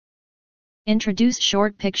Introduce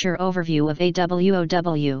short picture overview of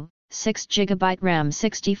AWOW 6GB RAM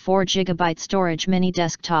 64GB storage mini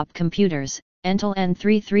desktop computers, Intel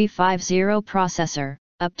N3350 processor,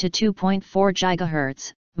 up to 2.4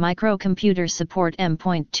 GHz, microcomputer support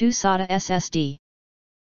M.2 SATA SSD.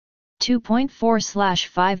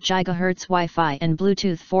 2.4/5 GHz Wi-Fi and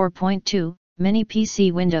Bluetooth 4.2, mini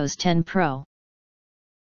PC Windows 10 Pro.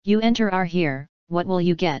 You enter our here, what will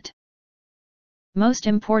you get? Most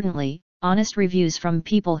importantly, honest reviews from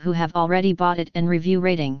people who have already bought it and review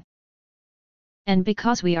rating. And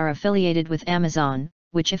because we are affiliated with Amazon,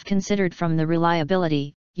 which if considered from the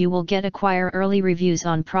reliability, you will get acquire early reviews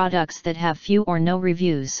on products that have few or no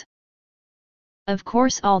reviews. Of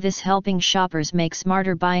course, all this helping shoppers make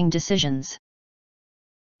smarter buying decisions.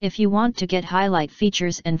 If you want to get highlight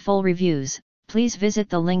features and full reviews, please visit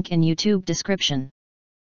the link in YouTube description.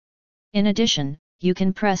 In addition, you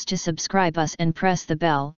can press to subscribe us and press the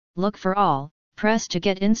bell, look for all, press to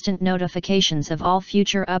get instant notifications of all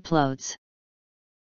future uploads.